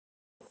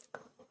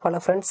Hello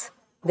friends,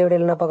 இந்த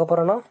வீடியோவில் என்ன பார்க்க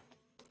போகிறோன்னா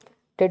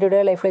டே டு டே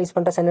லைஃப்பில் யூஸ்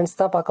பண்ணுற சென்டென்ஸ்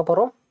தான் பார்க்க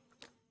போகிறோம்.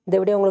 இந்த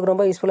வீடியோ உங்களுக்கு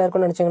ரொம்ப யூஸ்ஃபுல்லாக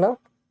இருக்கும்னு நினச்சிங்கன்னா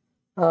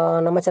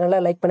நம்ம சேனலை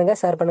லைக் பண்ணுங்கள்,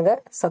 ஷேர் பண்ணுங்கள்,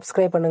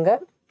 சப்ஸ்கிரைப்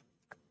பண்ணுங்கள்.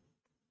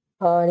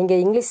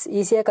 நீங்கள் இங்கிலீஷ்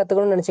ஈஸியாக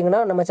கற்றுக்கணும்னு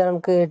நினச்சிங்கன்னா நம்ம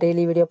சேனலுக்கு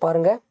டெய்லி வீடியோ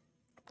பாருங்கள்.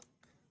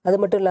 அது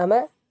மட்டும்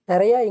இல்லாமல்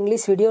நிறையா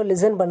இங்கிலீஷ் வீடியோ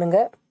லிசன்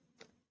பண்ணுங்கள்.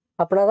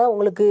 அப்படின்னா தான்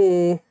உங்களுக்கு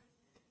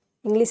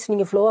இங்கிலீஷ்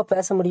நீங்கள் ஃப்ளோவாக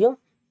பேச முடியும்.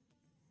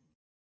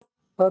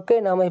 ஓகே,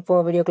 நாம்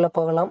இப்போ வீடியோக்குள்ளே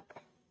போகலாம்.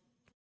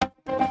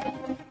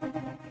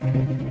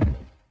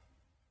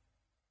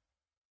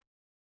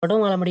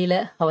 அவளும் வாழ முடியல,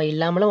 அவள்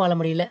இல்லாமலும் வாழ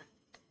முடியல.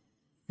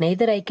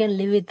 Neither I can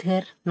live with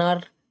her nor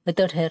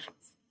without her.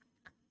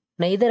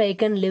 Neither I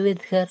can live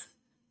with her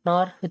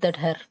nor without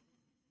her.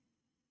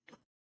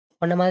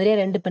 உன்ன மாதிரியே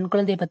 2 பெண்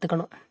குழந்தையை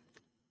பெற்றுக்கணும்.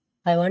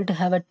 I want to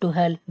have 2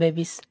 girl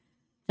babies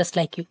just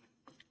like you.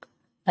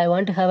 I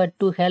want to have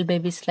 2 girl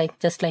babies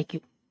just like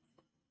you.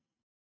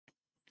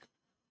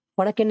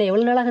 உனக்கு என்ன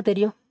எவ்வளோ நாளாக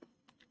தெரியும்?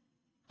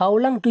 How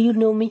long do you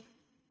know me?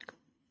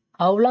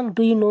 How long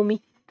do you know me?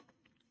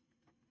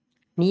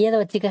 நீ எதை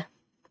வச்சுக்க.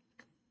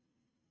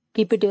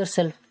 Keep it your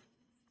self.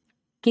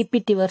 Keep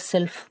it your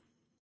self.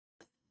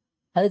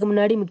 அதுக்கு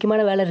முன்னாடி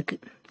முக்கியமான வேலை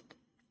இருக்குது.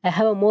 I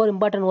have a more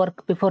important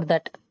work before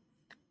that.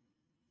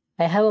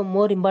 I have a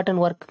more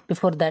important work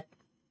before that.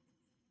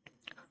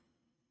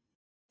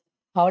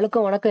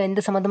 அவளுக்கும் உனக்கும்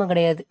எந்த சம்மந்தமும்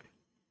கிடையாது.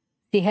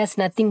 She has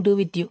nothing to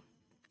with you.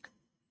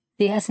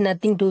 She has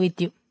nothing to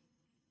with you.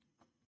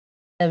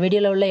 இந்த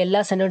வீடியோவில் உள்ள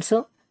எல்லா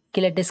சென்டென்ஸும்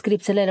கீழே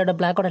டிஸ்கிரிப்ஷனில் என்னோடய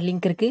பிளாக்கோட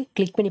லிங்க் இருக்குது.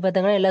 கிளிக் பண்ணி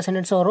பார்த்தாங்கன்னா எல்லா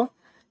சென்டென்ஸும் வரும்.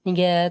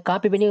 நீங்கள்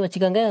காப்பி பண்ணி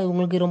வச்சுக்கோங்க, அது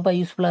உங்களுக்கு ரொம்ப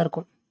யூஸ்ஃபுல்லாக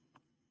இருக்கும்.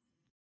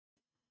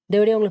 இந்த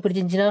வீடியோ உங்களுக்கு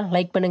பிடிச்சிருந்துச்சின்னா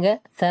லைக் பண்ணுங்கள்,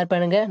 ஷேர்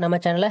பண்ணுங்கள், நம்ம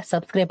சேனலை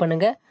சப்ஸ்கிரைப்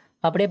பண்ணுங்கள்.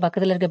 அப்படியே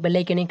பக்கத்தில் இருக்க பெல்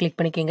ஐக்கனையும் கிளிக்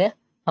பண்ணிக்கோங்க.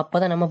 அப்போ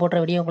தான் நம்ம போடுற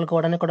வீடியோ உங்களுக்கு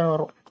உடனுக்குடன்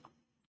வரும்.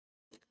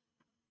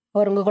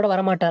 அவர் உங்கள் கூட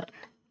வரமாட்டார்.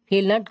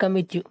 He'll not come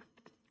with you.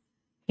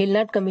 He'll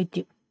not come with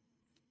you.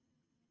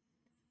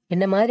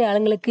 என்ன மாதிரி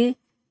ஆளுங்களுக்கு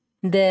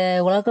இந்த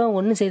உலகம்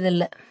ஒன்றும்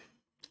செய்ததில்லை.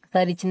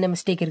 சாரி, சின்ன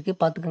மிஸ்டேக்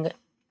இருக்குது, பார்த்துக்குங்க.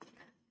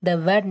 The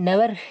word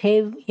never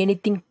have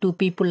anything to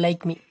people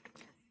like me.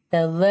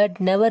 The word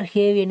never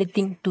have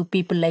anything to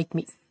people like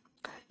me.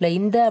 இல்லை,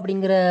 இந்த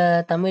அப்படிங்கிற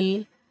தமிழ்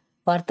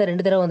வார்த்தை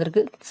 2 தடவை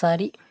வந்திருக்கு.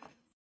 சாரி.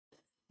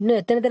 இன்னும்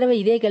எத்தனை தடவை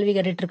இதே கேள்வி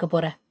கேட்டுட்டு இருக்க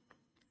போகிறேன்?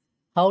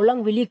 How long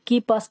will you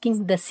keep asking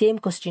the same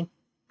question?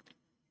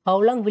 How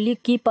long will you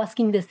keep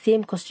asking the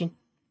same question?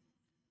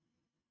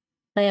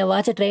 நான் என்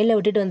வாட்சை ட்ரெயினில்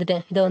விட்டுட்டு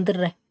வந்துட்டேன், இதை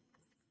வந்துடுறேன்.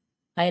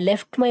 I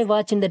left my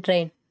watch in the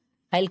train.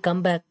 I'll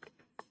come back.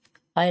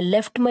 I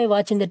left my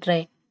watch in the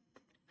train.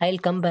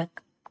 I'll come back.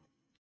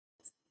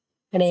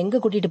 என்னை எங்கே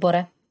கூட்டிகிட்டு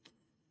போகிறேன்?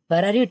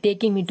 Where are you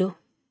taking me to?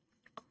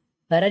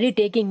 Where are you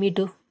taking me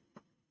to?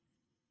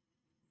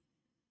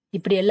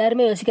 இப்படி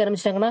எல்லாருமே யோசிக்க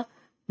ஆரம்பிச்சிட்டாங்கன்னா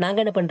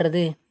நாங்கள் என்ன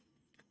பண்ணுறது?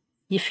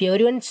 If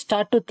everyone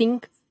start to think,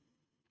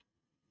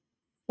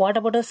 what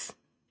about us?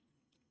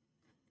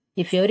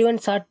 If everyone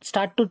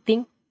start to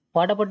think,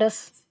 what about us?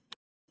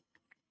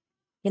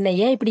 என்னை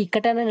ஏன் இப்படி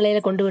இக்கட்டான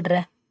நிலையில் கொண்டு விடுற?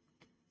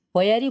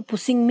 Why are you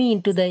pushing me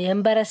into the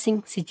embarrassing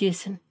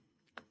situation?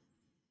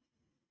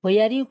 Why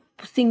are you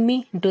pushing me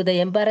into the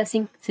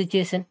embarrassing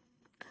situation?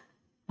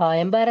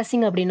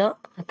 Embarrassing அப்படின்னா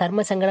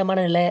தர்ம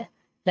சங்கடமான நிலை,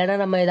 இல்லைன்னா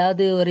நம்ம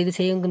ஏதாவது ஒரு இது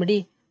செய்ய முன்னாடி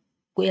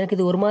எனக்கு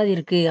இது ஒரு மாதிரி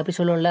இருக்குது அப்படி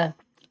சொல்லுவோம்ல.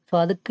 ஸோ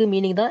அதுக்கு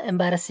மீனிங் தான்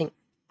எம்பாரசிங்.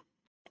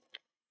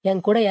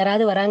 என் கூட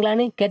யாராவது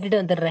வராங்களான்னு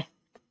கேட்டுட்டு வந்துடுறேன்.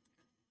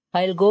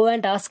 I'll go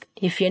and ask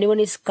if anyone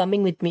is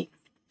coming with me.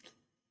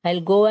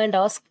 I'll go and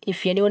ask if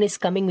anyone is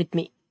coming with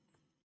me.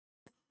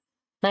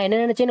 நான் என்ன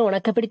நினச்சேன்னு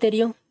உனக்கு எப்படி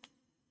தெரியும்?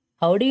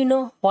 How do you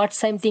know what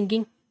I'm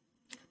thinking?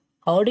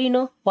 How do you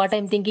know what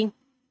I'm thinking?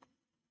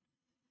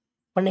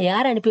 உன்னை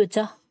யார் அனுப்பி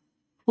வச்சா?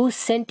 Who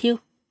sent you?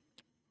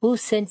 Who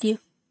sent you?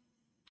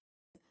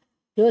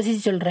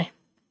 யோசிச்சு சொல்கிறேன்.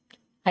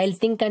 I'll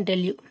think and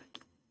tell you.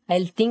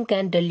 I'll think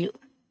and tell you.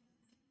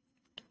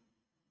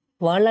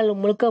 வாழ்நாள்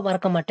முழுக்க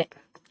மறக்க மாட்டேன்.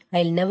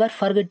 I'll never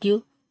forget you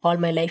all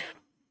my life.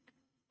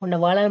 உன்னை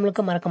வாழ்நாள்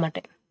முழுக்க மறக்க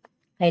மாட்டேன்.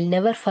 I'll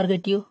never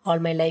forget you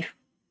all my life.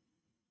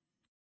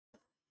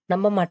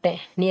 நம்ப மாட்டேன்,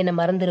 நீ என்னை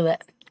மறந்துடுவ.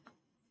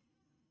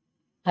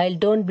 I'll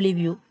don't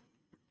believe you.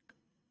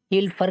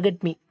 You'll forget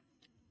me.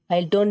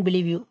 I'll don't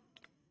believe you.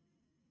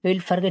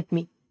 You'll forget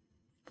me.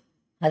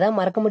 அதான்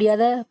மறக்க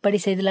முடியாத படி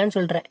செய்தலான்னு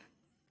சொல்கிறேன்.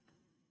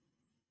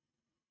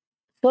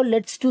 So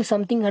let's do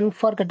something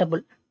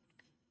unforgettable.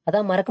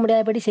 அதான் மறக்க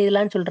முடியாத படி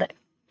செய்தலான்னு சொல்கிறேன்.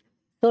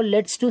 So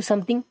let's do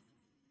something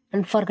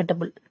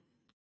unforgettable.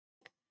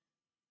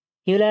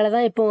 இவளால்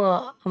தான் இப்போ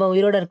அவன்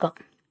உயிரோடு இருக்கான்.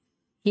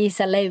 He is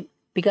alive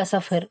because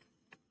of her.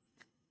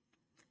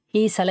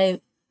 He is alive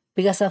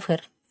because of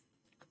her.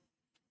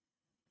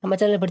 நம்ம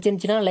சேனல்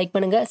பிடிச்சிருந்துச்சுன்னா லைக்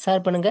பண்ணுங்கள்,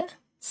 ஷேர் பண்ணுங்கள்,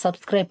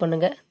 சப்ஸ்கிரைப்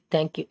பண்ணுங்கள்.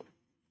 தேங்க்யூ.